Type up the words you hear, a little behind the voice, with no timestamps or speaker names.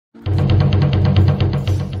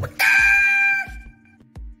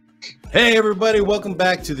Hey everybody, welcome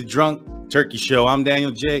back to the Drunk Turkey Show. I'm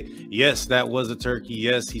Daniel J. Yes, that was a turkey.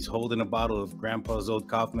 Yes, he's holding a bottle of Grandpa's old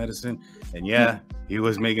cough medicine. And yeah, he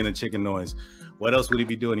was making a chicken noise. What else would he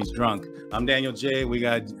be doing? He's drunk. I'm Daniel J. We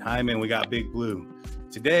got Hyman, we got Big Blue.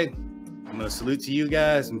 Today, I'm going to salute to you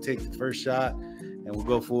guys and take the first shot, and we'll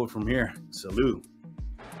go forward from here. Salute.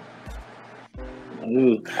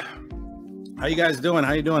 Salute. How you guys doing?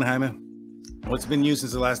 How you doing, Hyman? What's been new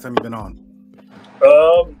since the last time you've been on?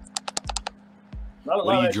 Not a lot.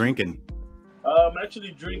 What are you drinking? I'm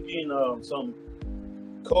actually drinking some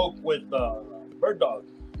Coke with Bird Dog.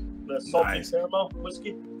 The salty caramel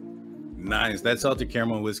whiskey. Nice. That salted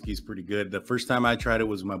caramel whiskey is pretty good. The first time I tried it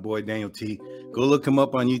was my boy Daniel T. Go look him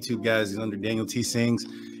up on YouTube, guys. He's under Daniel T Sings.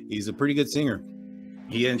 He's a pretty good singer.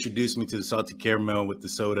 He introduced me to the salted caramel with the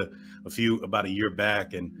soda about a year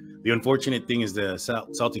back. And the unfortunate thing is the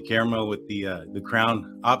salted caramel with the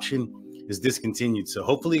crown option is discontinued. So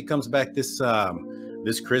hopefully it comes back this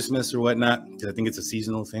Christmas or whatnot, because I think it's a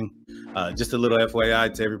seasonal thing. Just a little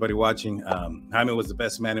FYI to everybody watching. Jaime was the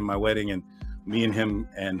best man in my wedding, and me and him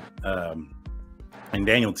and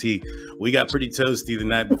Daniel T, we got pretty toasty the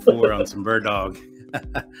night before on some Bird Dog.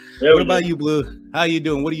 What about you, Blue? How you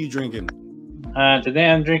doing? What are you drinking? Today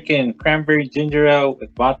I'm drinking cranberry ginger ale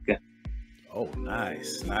with vodka. Oh,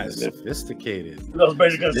 nice. Sophisticated. I was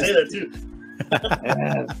basically going to say that too.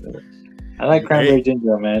 Yeah, I like cranberry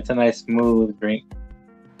ginger ale, man. It's a nice smooth drink.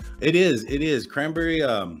 It is. Cranberry,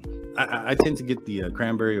 I tend to get the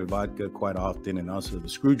cranberry with vodka quite often, and also the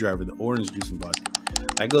screwdriver, the orange juice and vodka.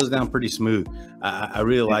 That goes down pretty smooth. I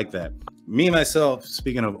really like that. Me, myself,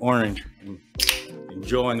 speaking of orange,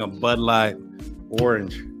 enjoying a Bud Light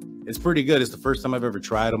orange. It's pretty good. It's the first time I've ever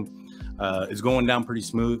tried them. It's going down pretty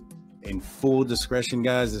smooth. In full discretion,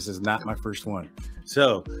 guys, this is not my first one.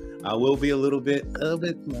 So I will be a little bit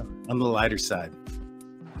on the lighter side.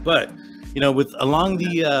 But, with along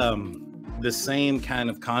the same kind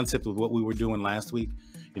of concept of what we were doing last week,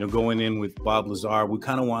 going in with Bob Lazar, we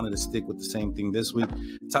kind of wanted to stick with the same thing this week.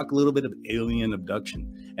 Talk a little bit of alien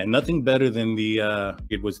abduction, and nothing better than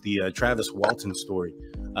it was the Travis Walton story.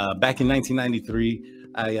 Back in 1993,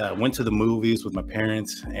 I went to the movies with my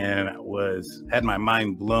parents and had my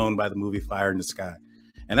mind blown by the movie Fire in the Sky.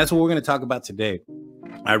 And that's what we're going to talk about today.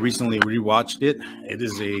 I recently rewatched it.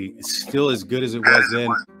 It's still as good as it was then.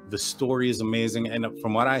 The story is amazing. And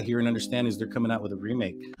from what I hear and understand is they're coming out with a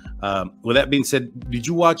remake. With that being said, did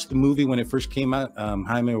you watch the movie when it first came out,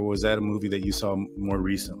 Jaime, or was that a movie that you saw more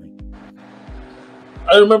recently?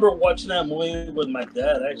 I remember watching that movie with my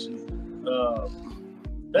dad, actually.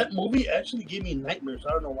 That movie actually gave me nightmares.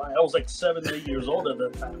 I don't know why. I was like 7, 8 years old at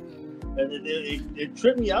that time. And it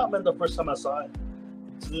tripped me out, man, the first time I saw it.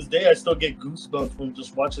 To this day, I still get goosebumps from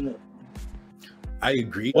just watching it. I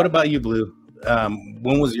agree. What about you, Blue?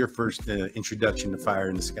 When was your first introduction to Fire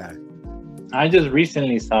in the Sky? I just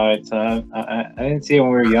recently saw it. So I didn't see it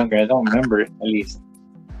when we were younger. I don't remember it, at least.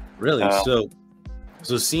 Really? So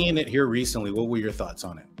seeing it here recently, what were your thoughts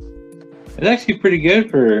on it? It's actually pretty good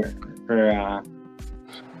for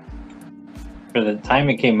the time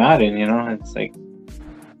it came out in, it's like.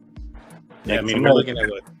 Yeah, I mean, we're looking at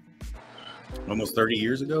what, almost 30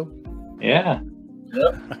 years ago? Yeah.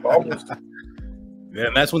 Yep, almost. Yeah,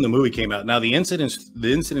 and that's when the movie came out. Now, the incident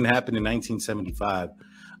happened in 1975.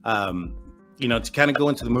 To kind of go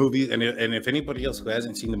into the movie, and if anybody else who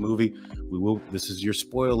hasn't seen the movie, this is your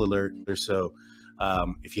spoiler alert. So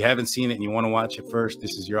if you haven't seen it and you want to watch it first,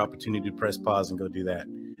 this is your opportunity to press pause and go do that.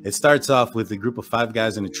 It starts off with a group of 5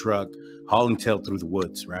 guys in a truck hauling tail through the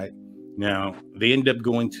woods, right? Now, they end up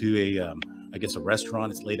going to a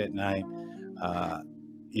restaurant. It's late at night.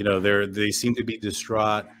 They seem to be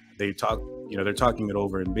distraught. They're talking it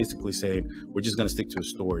over and basically saying, we're just going to stick to a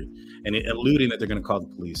story, and alluding that they're going to call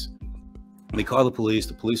the police. They call the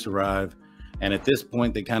police arrive, and at this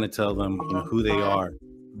point, they kind of tell them, who they are.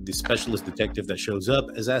 The specialist detective that shows up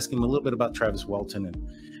is asking them a little bit about Travis Walton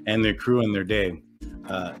and their crew and their day.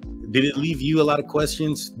 Did it leave you a lot of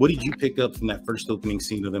questions? What did you pick up from that first opening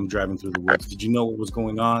scene of them driving through the woods? Did you know what was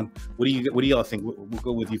going on? What do y'all think? We'll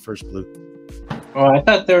go with you first, Blue. Well, I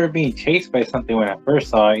thought they were being chased by something when I first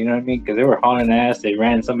saw it. You know what I mean? Because they were hauling ass. They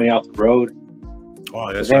ran somebody off the road.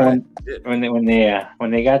 Oh, that's right. When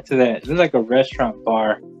they got to that, it was like a restaurant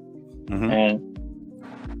bar, and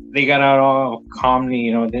they got out all calmly.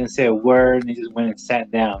 Didn't say a word. They just went and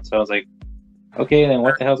sat down. So I was like, okay, then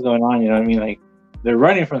what the hell's going on? You know what I mean? Like, they're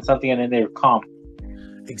running from something and then they were calm.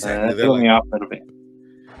 Exactly. That threw me off a little bit.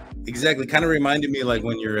 Exactly. Kind of reminded me like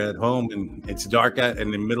when you're at home and it's dark out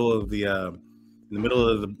in the middle of the in the middle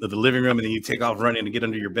of the living room, and then you take off running to get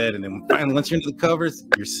under your bed, and then finally once you're under the covers,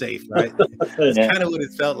 you're safe, right? It's kind of what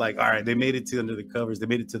it felt like. All right, they made it to under the covers. They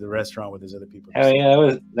made it to the restaurant where there's other people. Hell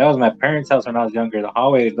yeah, that was my parents' house when I was younger. The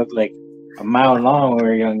hallway looked like a mile long when we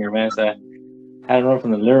were younger, man. So I had to run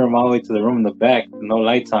from the living room all the way to the room in the back, with no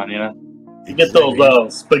lights on, you know. You get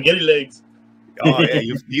those spaghetti legs. Oh yeah,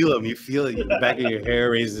 you feel them. You feel it. The back of your hair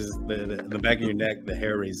raises. The back of your neck, the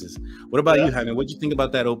hair raises. What about you, Jaime? What did you think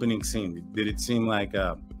about that opening scene? Did it seem like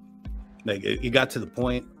it got to the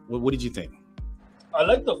point? What did you think? I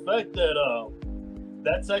like the fact that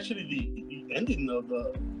that's actually the ending of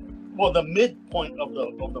the midpoint of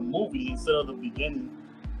the movie instead of the beginning.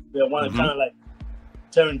 They wanted kind of like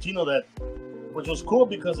Tarantino that, which was cool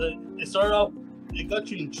because it started off. It got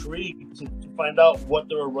you intrigued to find out what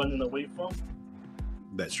they were running away from.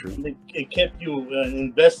 That's true. It kept you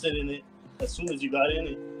invested in it as soon as you got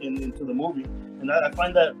into the movie, and I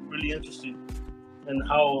find that really interesting. And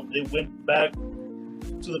how they went back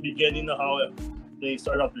to the beginning of how they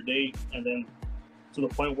started off their day, and then to the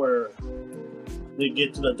point where they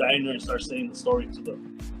get to the diner and start saying the story to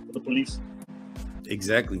the police.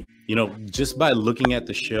 Exactly. You know, just by looking at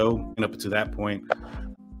the show and up to that point,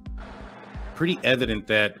 pretty evident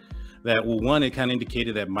that well, one, it kind of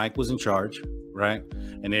indicated that Mike was in charge, right?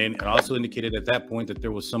 And then it also indicated at that point that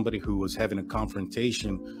there was somebody who was having a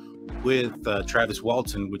confrontation with Travis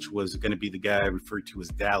Walton, which was going to be the guy referred to as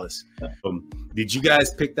Dallas. Did you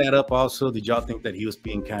guys pick that up also? Did y'all think that he was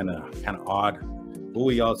being kind of odd?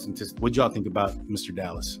 What y'all think about Mr.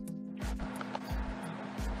 Dallas?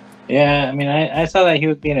 Yeah, I mean, I saw that he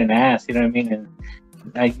was being an ass, you know what I mean?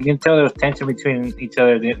 And you can tell there was tension between each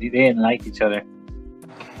other. They didn't like each other.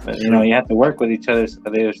 But, you know, you have to work with each other, so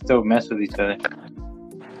they would still mess with each other.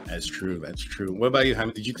 That's true. That's true. What about you,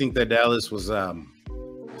 Jaime? Did you think that Dallas was,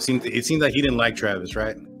 it seemed like he didn't like Travis,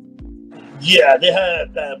 right? Yeah, they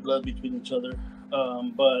had bad blood between each other.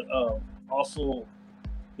 But also,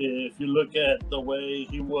 if you look at the way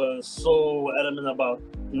he was so adamant about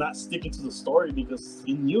not sticking to the story because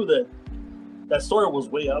he knew that story was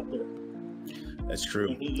way out there. That's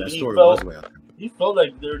true. That story was way out there. He felt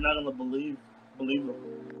like they're not going to believe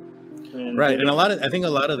him. Right, and I think a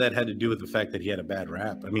lot of that had to do with the fact that he had a bad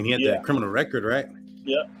rap. I mean, he had that criminal record, right?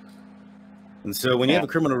 Yeah. And so when you have a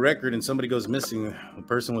criminal record and somebody goes missing, the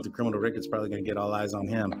person with the criminal record is probably going to get all eyes on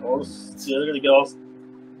him. They're going to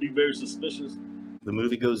be very suspicious. The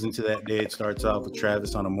movie goes into that day. It starts off with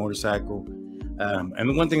Travis on a motorcycle. And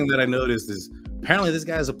the one thing that I noticed is apparently this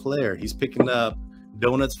guy's a player. He's picking up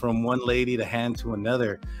donuts from one lady to hand to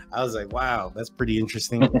another. I was like, wow, that's pretty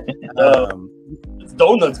interesting. It's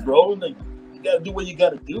donuts, bro. Like, you gotta do what you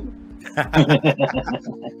gotta do.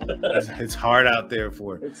 It's hard out there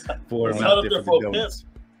for donuts.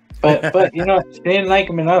 But you know, she didn't like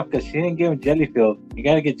him enough because she didn't give him jelly filled. You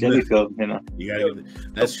gotta get jelly filled, you know. You gotta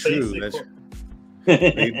get that's true. That's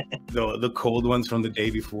the cold ones from the day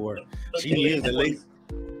before. She knew the late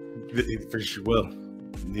for sure. Well,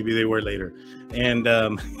 maybe they were later. And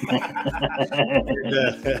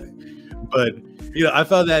but you know, I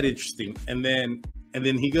found that interesting. And then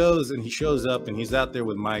he goes and he shows up and he's out there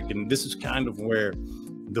with Mike. And this is kind of where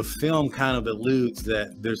the film kind of alludes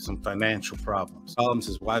that there's some financial problems.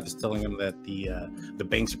 His wife is telling him that the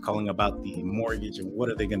banks are calling about the mortgage and what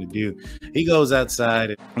are they going to do. He goes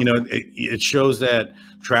outside. You know, it shows that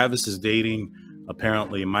Travis is dating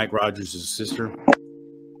apparently Mike Rogers' sister,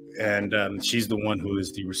 and she's the one who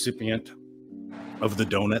is the recipient of the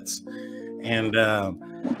donuts, and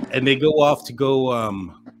they go off to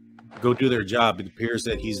go do their job. It appears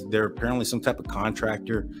that they're apparently some type of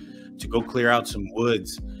contractor to go clear out some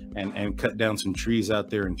woods and cut down some trees out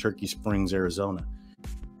there in Turkey Springs, Arizona.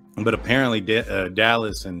 But apparently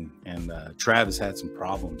Dallas and Travis had some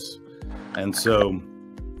problems. And so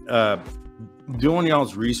doing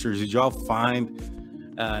y'all's research, did y'all find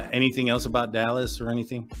anything else about Dallas or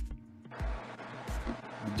anything?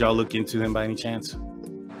 Did y'all look into him by any chance?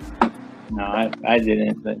 No, I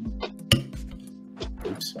didn't. But...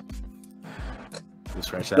 Oops.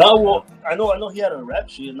 Well, I know he had a rap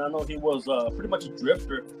sheet, and I know he was pretty much a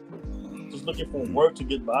drifter, just looking for work to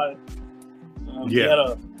get by. I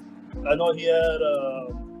know he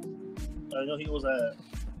was a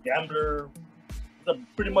gambler,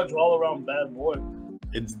 pretty much all around bad boy.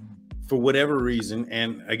 It's for whatever reason,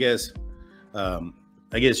 and I guess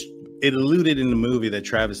it alluded in the movie that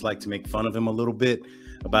Travis liked to make fun of him a little bit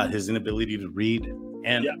about his inability to read,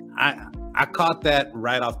 and I caught that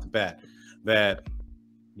right off the bat that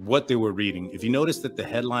what they were reading. If you notice that the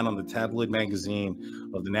headline on the tabloid magazine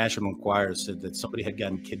of the National Enquirer said that somebody had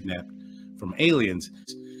gotten kidnapped from aliens,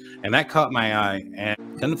 and that caught my eye. And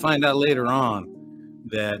come to find out later on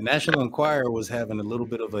that National Enquirer was having a little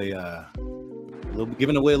bit of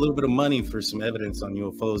giving away a little bit of money for some evidence on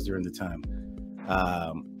UFOs during the time.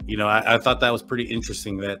 I thought that was pretty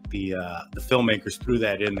interesting that the filmmakers threw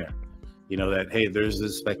that in there. That, hey, there's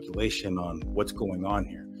this speculation on what's going on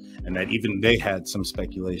here, and that even they had some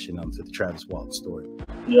speculation onto the Travis Walton story.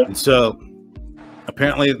 Yeah. And so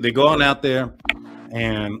apparently they go on out there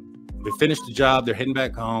and they finish the job. They're heading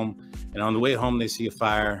back home, and on the way home they see a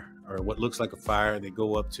fire, or what looks like a fire. They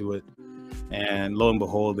go up to it, and lo and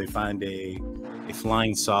behold, they find a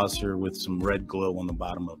flying saucer with some red glow on the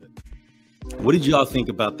bottom of it. What did y'all think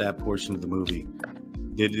about that portion of the movie?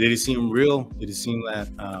 Did it seem real? Did it seem that?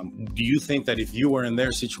 Do you think that if you were in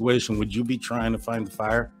their situation, would you be trying to find the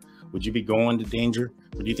fire? Would you be going to danger,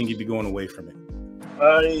 or do you think you'd be going away from it?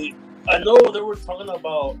 I know they were talking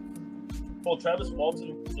about Travis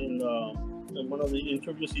Walton in one of the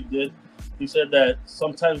interviews he did. He said that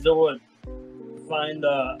sometimes they would find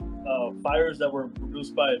fires that were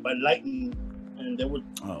produced by lightning, and they would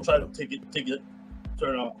try to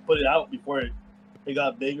put it out before it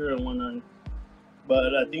got bigger and whatnot.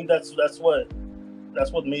 But I think that's what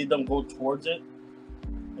made them go towards it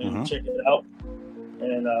and check it out.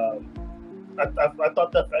 And I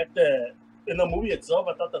thought the fact that in the movie itself,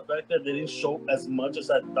 I thought the fact that they didn't show as much as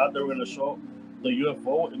I thought they were going to show the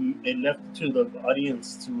UFO, it left to the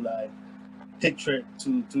audience to like picture it,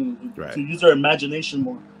 to use their imagination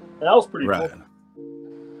more. And that was pretty cool.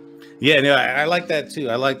 Yeah, no, I like that too.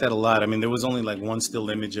 I like that a lot. I mean, there was only like one still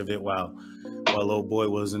image of it while old boy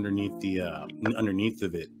was underneath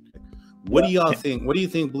of it. What do y'all think? What do you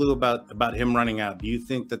think, Blue, about him running out? Do you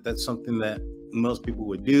think that that's something that most people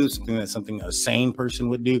would do? Something a sane person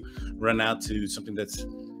would do? Run out to something that's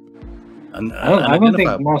I don't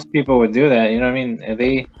think most people would do that. You know what I mean? If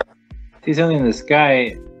they see something in the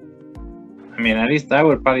sky, I mean, at least I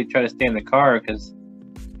would probably try to stay in the car because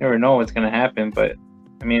you never know what's going to happen. But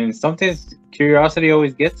I mean, sometimes curiosity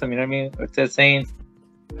always gets them. You know what I mean? What's that saying?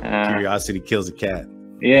 Curiosity kills a cat.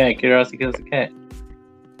 Yeah, curiosity kills a cat.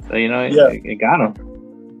 So, it got him.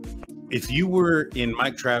 If you were in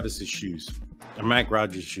Mike Travis's shoes, or Mike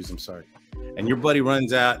Rogers' shoes, I'm sorry, and your buddy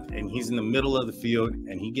runs out and he's in the middle of the field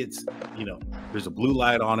and he gets, there's a blue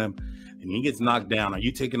light on him and he gets knocked down, are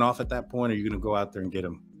you taking off at that point, or are you going to go out there and get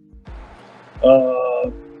him?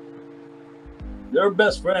 They're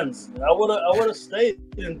best friends. I would have stayed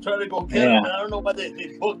and tried to go get him. I don't know why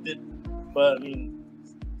they booked it, but I mean,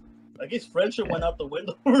 I guess friendship went out the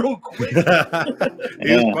window real quick. He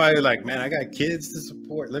was probably like, man, I got kids to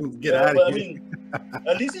support. Let me get out of here. I mean,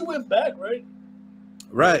 at least he went back, right?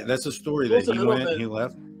 Right. That's a story that he went and he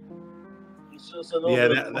left. It's just a little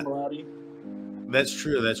bit of camaraderie. That's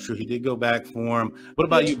true. That's true. He did go back for him. What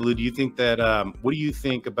about you, Blue? Do you think that, what do you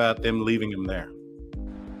think about them leaving him there?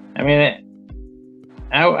 I mean,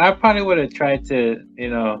 I probably would have tried to,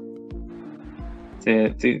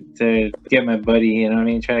 to get my buddy, you know what I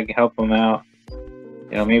mean? Try to help him out.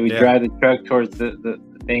 Maybe drive the truck towards the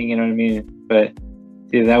thing, you know what I mean? But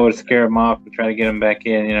that would scare him off to try to get him back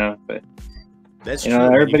in, but that's true.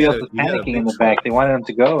 Everybody else was panicking in the back. They wanted him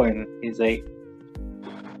to go, and he's like,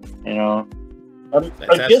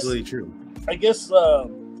 That's absolutely true. I guess we'll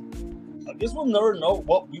never know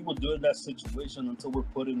what we would do in that situation until we're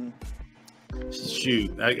put in it.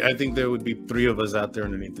 Shoot, I think there would be 3 of us out there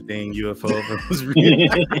underneath the dang UFO if it was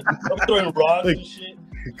real. I'm throwing rods and shit.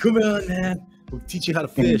 Come on, man. We'll teach you how to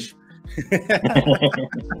fish.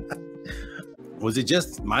 Was it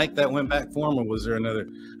just Mike that went back for him, or was there another?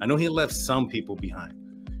 I know he left some people behind,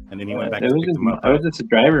 and then he went back to pick them up. It was just a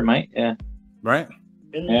driver, Mike. Yeah. Right?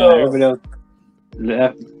 Everybody else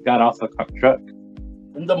got off the truck.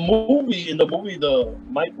 In the movie, the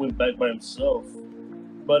Mike went back by himself.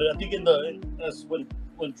 But I think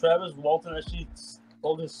when Travis Walton actually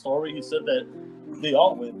told his story, he said that they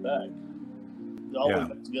all went back. They all went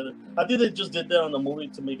back together. I think they just did that on the movie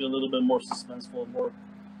to make it a little bit more suspenseful, more,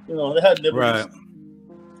 they had liberties. Right.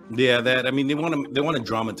 Yeah, that. I mean, they want to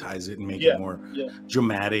dramatize it and make it more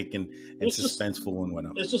dramatic and suspenseful and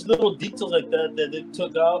whatnot. It's just little details like that they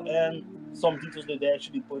took out, and some details that they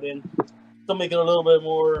actually put in to make it a little bit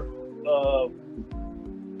more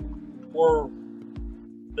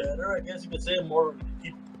better, I guess you could say, more.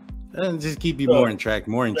 And just keep you more intrigued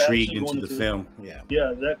into the film. Yeah.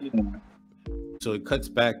 Yeah, exactly. So it cuts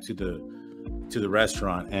back to the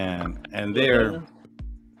restaurant, and there,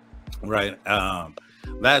 right.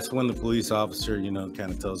 That's when the police officer, kind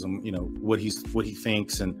of tells him, what he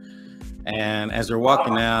thinks, and as they're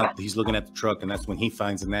walking out, he's looking at the truck, and that's when he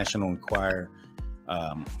finds the National Enquirer,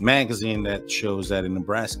 magazine that shows that a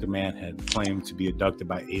Nebraska man had claimed to be abducted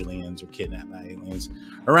by aliens or kidnapped by aliens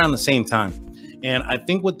around the same time. And I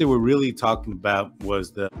think what they were really talking about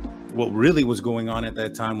was what really was going on at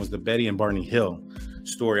that time was the Betty and Barney Hill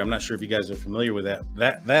story. I'm not sure if you guys are familiar with that.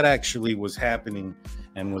 That actually was happening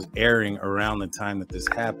and was airing around the time that this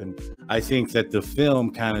happened. I think that the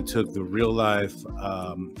film kind of took the real life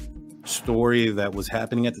story that was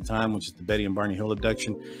happening at the time, which is the Betty and Barney Hill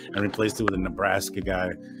abduction, and replaced it with a Nebraska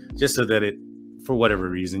guy, just so that it, for whatever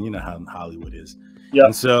reason, you know how Hollywood is. Yeah.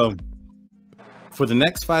 And so for the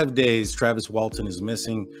next 5 days, Travis Walton is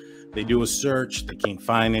missing. They do a search. They can't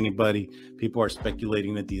find anybody. People are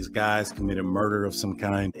speculating that these guys committed murder of some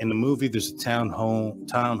kind. In the movie, there's a town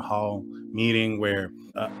hall meeting where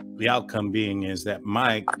the outcome being is that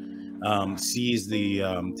Mike sees the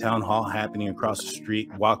town hall happening across the street,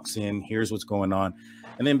 walks in, hears what's going on,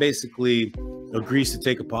 and then basically agrees to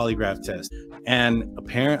take a polygraph test. And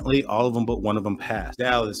apparently all of them but one of them passed.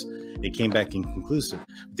 Dallas, it came back inconclusive.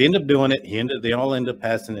 They end up doing it. They all end up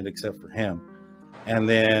passing it except for him. And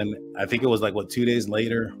then I think it was like 2 days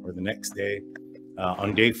later or the next day,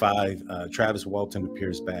 on day 5, Travis Walton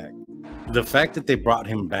appears back. The fact that they brought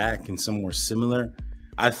him back in somewhere similar,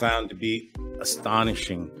 I found to be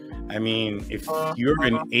astonishing. I mean, if you're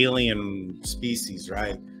an alien species,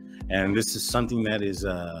 right, and this is something that is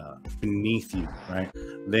beneath you, right,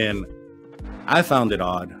 then I found it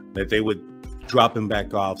odd that they would drop him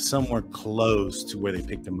back off somewhere close to where they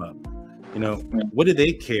picked him up. You know, what do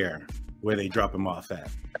they care where they drop him off at?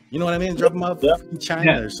 You know what I mean? Drop him off in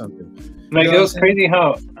China or something. Like, it was crazy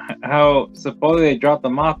how supposedly they dropped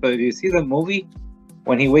him off, but you see the movie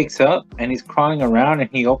when he wakes up and he's crawling around and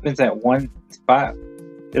he opens that one spot.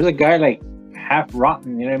 There's a guy like half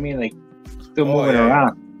rotten, you know what I mean? Like still moving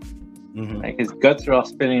around. Mm-hmm. Like his guts are all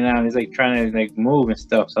spilling out. He's like trying to like move and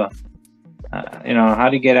stuff. So, you know,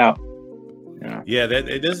 how'd he get out? You know? Yeah,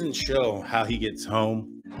 it doesn't show how he gets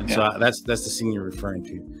home. So that's the scene you're referring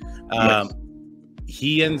to.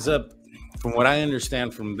 He ends up, from what I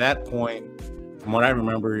understand from that point, from what I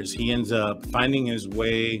remember, is he ends up finding his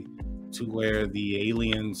way to where the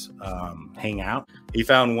aliens hang out. He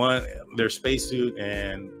found their spacesuit,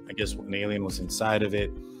 and I guess an alien was inside of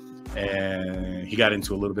it, and he got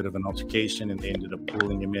into a little bit of an altercation, and they ended up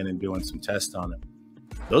pulling him in and doing some tests on him.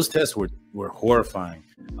 Those tests were horrifying.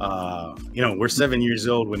 You know, we're 7 years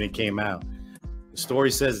old when it came out. The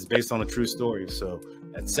story says it's based on a true story, so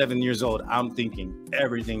at 7 years old, I'm thinking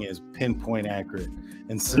everything is pinpoint accurate,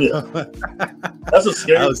 and so that's a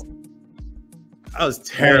scary. I was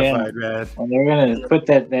terrified, man. And they're gonna put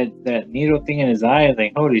that needle thing in his eye. I was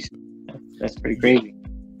like, holy shit, that's pretty crazy.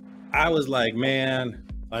 I was like, man,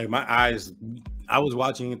 like my eyes. I was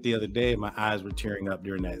watching it the other day. My eyes were tearing up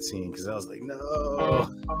during that scene because I was like,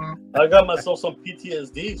 no. I got myself some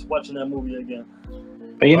PTSD watching that movie again.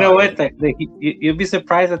 But you know what? You'll be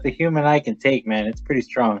surprised that the human eye can take, man. It's pretty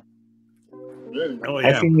strong. Oh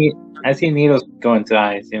yeah. I see needles go into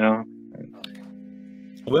eyes. You know.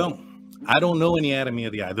 Well, I don't know any anatomy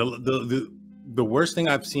of the eye. The worst thing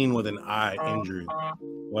I've seen with an eye injury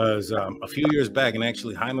was a few years back, and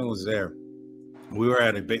actually Hyman was there. We were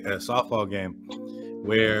at a softball game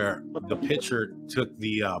where the pitcher took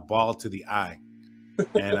the ball to the eye,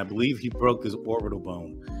 and I believe he broke his orbital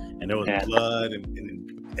bone, and there was blood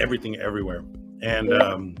and everything everywhere. And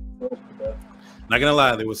not gonna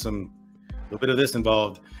lie, there was a little bit of this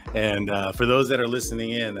involved. And for those that are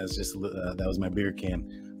listening in, that was my beer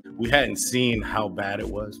can. We hadn't seen how bad it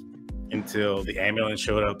was until the ambulance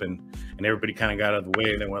showed up and everybody kind of got out of the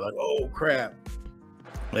way, and then we're like, oh crap,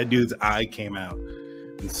 that dude's eye came out.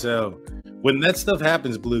 And so when that stuff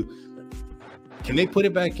happens, Blue, can they put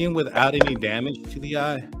it back in without any damage to the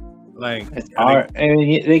eye? Like, it's hard. I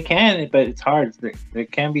mean, they can, but it's hard. There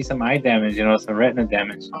can be some eye damage, you know, some retina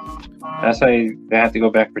damage. That's why they have to go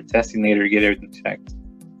back for testing later to get everything checked.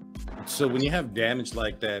 So when you have damage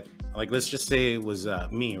like that, like let's just say it was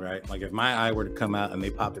me, right? Like if my eye were to come out and they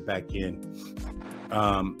pop it back in,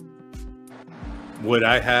 would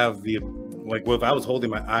I have well, if I was holding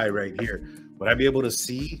my eye right here, would I be able to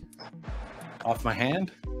see off my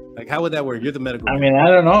hand? Like, how would that work? You're the medical guy. I mean, I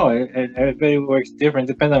don't know. Everybody works different.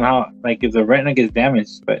 Depends on how, like, if the retina gets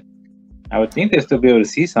damaged. But I would think they'll still be able to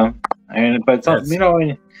see some. I mean, but some, you know,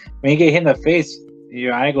 when you get hit in the face,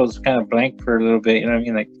 your eye goes kind of blank for a little bit. You know what I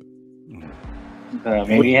mean? Like,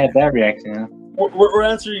 maybe you had that reaction. You know? We're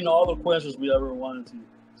answering all the questions we ever wanted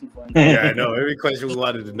to find out. Yeah, I know. Every question we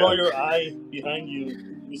wanted to know. Throw your eye behind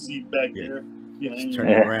you. You see back there behind turn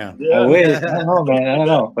it around. Yeah. I don't know, man. I don't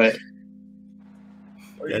know, but.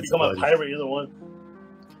 Or you become a pirate, either one.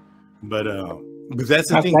 But that's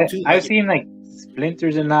the thing too. I've seen like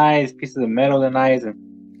splinters in eyes, pieces of metal in eyes, and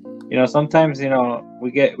sometimes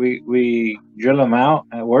we drill them out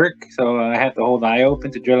at work, so I have to hold the eye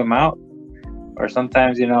open to drill them out. Or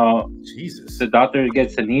sometimes Jesus, the doctor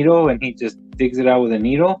gets a needle and he just digs it out with a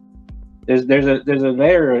needle. There's a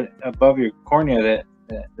layer above your cornea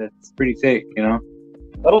that's pretty thick. I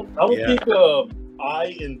don't think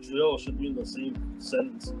eye and drill should be in the same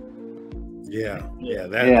sentence. That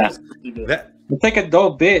it's like a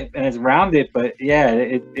dull bit and it's rounded, but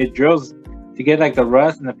it drills to get like the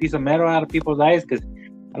rust and the piece of metal out of people's eyes, because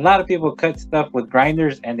a lot of people cut stuff with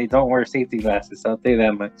grinders and they don't wear safety glasses. I'll tell you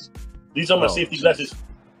that much. These are my safety glasses.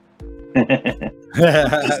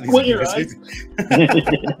 Squint your eyes.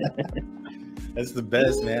 That's the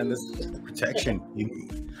best, man. This is protection.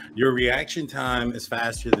 Your reaction time is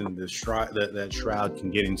faster than that shroud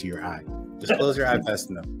can get into your eye. Just close your eye fast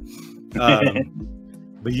enough.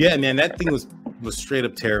 But yeah, man, that thing was straight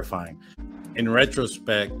up terrifying. In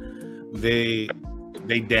retrospect, they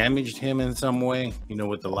damaged him in some way,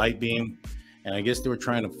 with the light beam, and I guess they were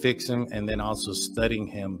trying to fix him and then also studying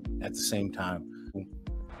him at the same time.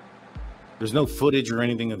 There's no footage or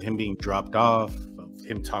anything of him being dropped off, of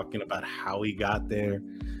him talking about how he got there.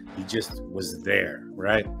 He just was there,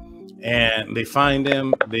 right? And they find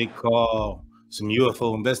him. They call some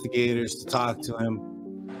UFO investigators to talk to him.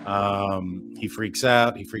 He freaks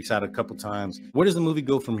out. He freaks out a couple times. Where does the movie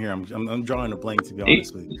go from here? I'm drawing a blank, to be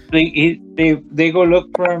honest with you. They go look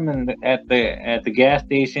for him at the gas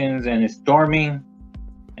stations, and it's storming.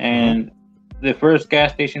 And the first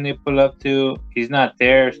gas station they pull up to, he's not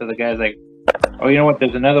there. So the guy's like, "Oh, you know what?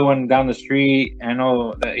 There's another one down the street. I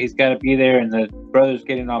know that he's got to be there." And the brother's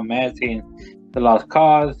getting all mad, saying the lost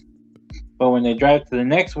cause. But when they drive to the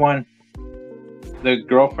next one, the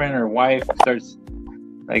girlfriend or wife starts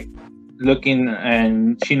like looking,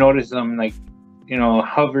 and she notices him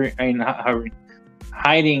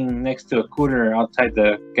hiding next to a cooler outside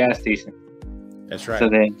the gas station. That's right.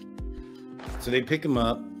 So they pick him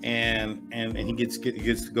up, and he gets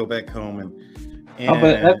to go back home, and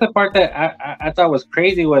but that's the part that I thought was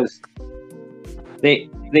crazy. Was they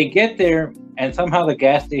get there, and somehow the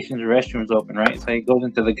gas station's restroom's open, right? So he goes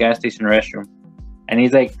into the gas station restroom, and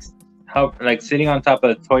he's like sitting on top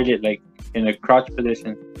of the toilet, like in a crouch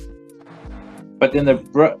position. But then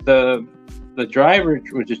the driver,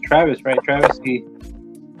 which is Travis, right? Travis, he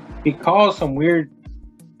calls some weird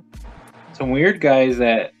guys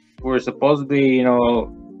that were supposedly,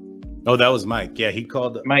 Oh, that was Mike. Yeah, he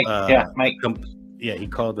called Mike. Mike. He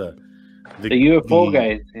called the UFO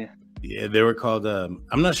guys. Yeah, they were called.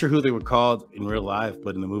 I'm not sure who they were called in real life,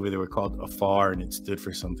 but in the movie they were called Afar, and it stood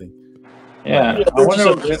for something. Yeah, I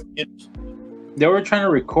wonder. They were trying to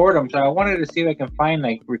record them, so I wanted to see if I can find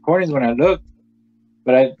like recordings when I looked,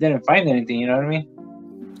 but I didn't find anything. You know what I mean?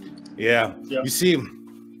 Yeah. You see,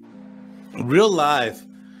 the real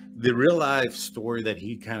life story that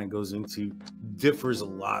he kind of goes into differs a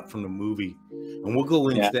lot from the movie, and we'll go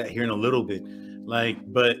into that here in a little bit.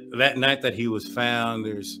 But that night that he was found,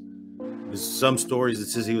 there's some stories that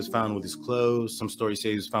says he was found with his clothes. Some stories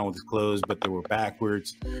say he was found with his clothes, but they were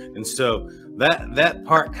backwards. And so that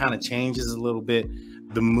part kind of changes a little bit.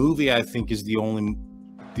 The movie, I think, is the only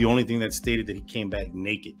thing that stated that he came back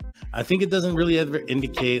naked. I think it doesn't really ever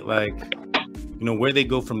indicate where they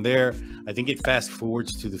go from there. I think it fast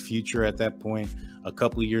forwards to the future at that point, a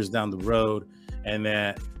couple of years down the road, and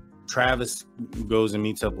that Travis goes and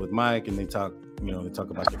meets up with Mike, and they talk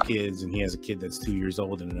about their kids, and he has a kid that's 2 years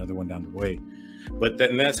old and another one down the way. But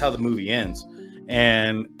that's how the movie ends.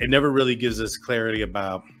 And it never really gives us clarity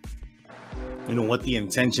about, what the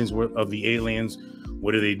intentions were of the aliens.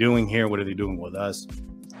 What are they doing here? What are they doing with us?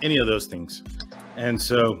 Any of those things. And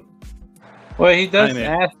so... Well, he does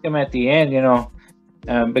ask him at the end,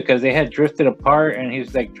 because they had drifted apart, and he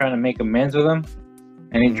was like trying to make amends with them.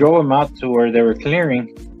 And he drove him out to where they were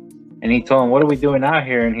clearing. And he told him, "What are we doing out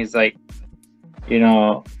here?" And he's like,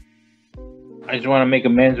 "I just want to make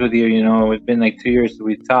amends with you. It's been like 2 years since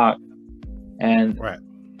we talked." And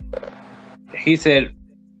he said,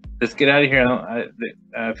 "Let's get out of here.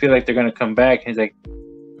 I feel like they're going to come back." And he's like,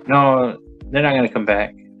 "No, they're not going to come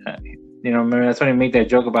back." Remember, that's when he made that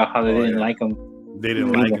joke about how they didn't like him. They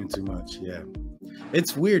didn't like him too much. Yeah.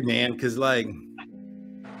 It's weird, man, because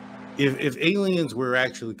if aliens were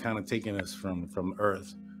actually kind of taking us from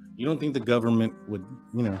Earth, you don't think the government would,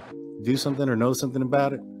 do something or know something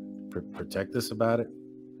about it, protect us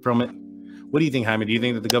from it? What do you think, Jaime? Do you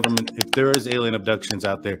think that the government, if there is alien abductions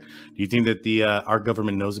out there, do you think that our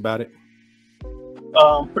government knows about it?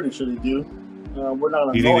 I'm pretty sure they do. We're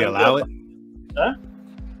not. Do you think they allow it? Huh?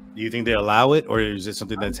 Do you think they allow it, or is it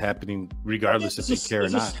something that's happening regardless if they care or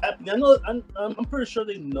not? I know. I'm pretty sure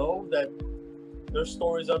they know that there's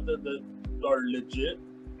stories out there that are legit,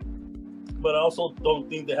 but I also don't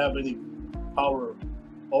think they have any power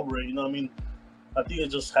over it. You know what I mean? I think it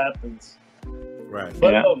just happens. Right.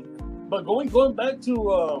 But Yeah. But going back to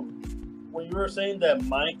when you were saying that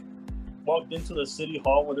Mike walked into the city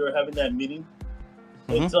hall when they were having that meeting,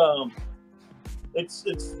 it's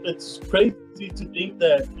crazy to think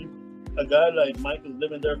that a guy like Mike is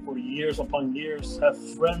living there for years upon years, have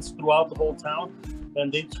friends throughout the whole town,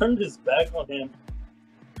 and they turned his back on him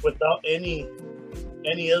without any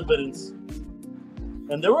evidence,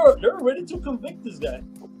 and they were ready to convict this guy,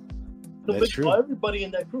 convict everybody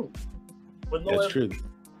in that crew. With no That's true.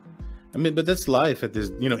 I mean, but that's life at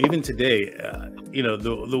this, even today,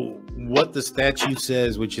 the what the statute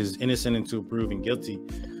says, which is innocent until proven guilty,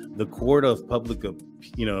 the court of public,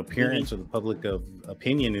 appearance or the public of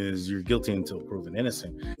opinion is you're guilty until proven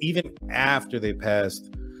innocent. Even after they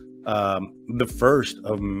passed the first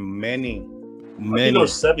of many. I think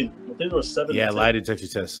there were seven. Yeah, lie detector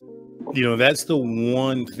tests. That's the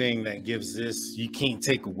one thing that gives this, you can't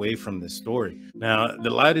take away from this story. Now, the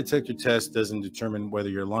lie detector test doesn't determine whether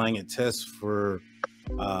you're lying. It tests for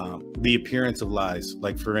the appearance of lies.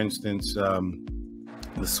 Like, for instance,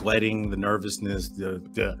 the sweating, the nervousness,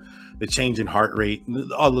 the change in heart rate,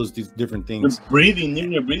 all those different things. Breathing,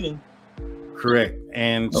 even your breathing. Correct.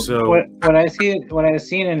 And so what I've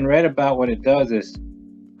seen and read about what it does is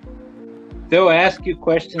they'll ask you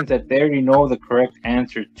questions that they already know the correct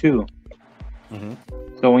answer to. Mm-hmm.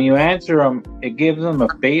 So when you answer them, it gives them a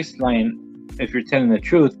baseline if you're telling the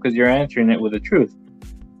truth, because you're answering it with the truth.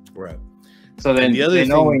 Right. So then they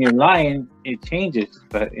know when you're lying, it changes.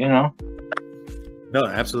 But No,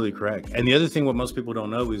 absolutely correct. And the other thing, what most people don't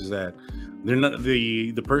know is that they're not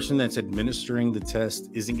the person that's administering the test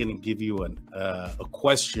isn't going to give you a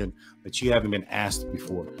question that you haven't been asked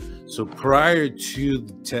before. So prior to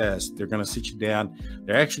the test, they're going to sit you down.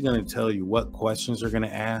 They're actually going to tell you what questions they're going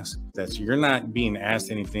to ask. So you're not being asked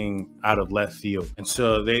anything out of left field. And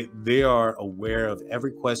so they are aware of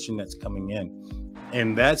every question that's coming in.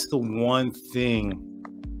 And that's the one thing,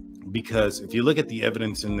 because if you look at the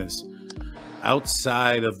evidence in this,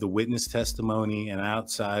 outside of the witness testimony and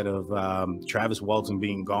outside of Travis Walton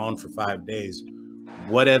being gone for 5 days,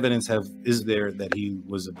 what evidence is there that he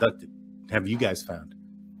was abducted? Have you guys found?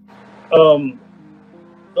 The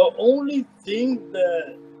only thing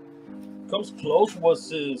that comes close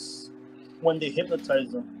was when they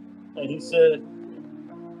hypnotized him, and he said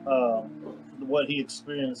what he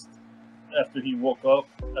experienced after he woke up,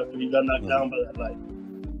 after he got knocked down by that light.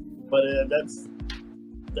 But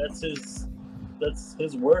that's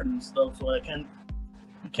his word and stuff. So you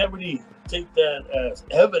can't really take that as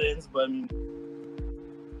evidence. But I mean,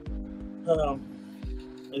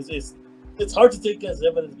 it's hard to take as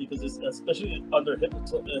evidence because it's especially under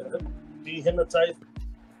being hypnotized.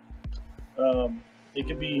 It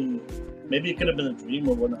could be, maybe it could have been a dream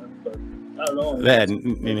or whatnot, but I don't know.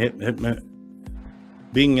 That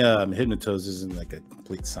being hypnotized isn't like a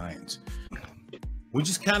complete science. We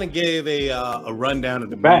just kind of gave a rundown of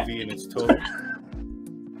the movie and its total.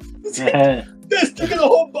 That's taking the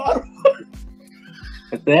whole bottle.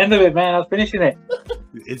 At the end of it, man, I was finishing it.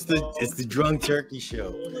 It's the Drunk Turkey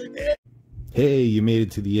Show. Hey, you made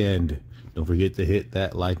it to the end. Don't forget to hit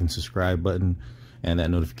that like and subscribe button and that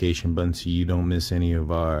notification button so you don't miss any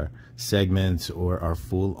of our segments or our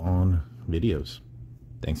full-on videos.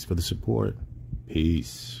 Thanks for the support.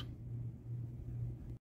 Peace.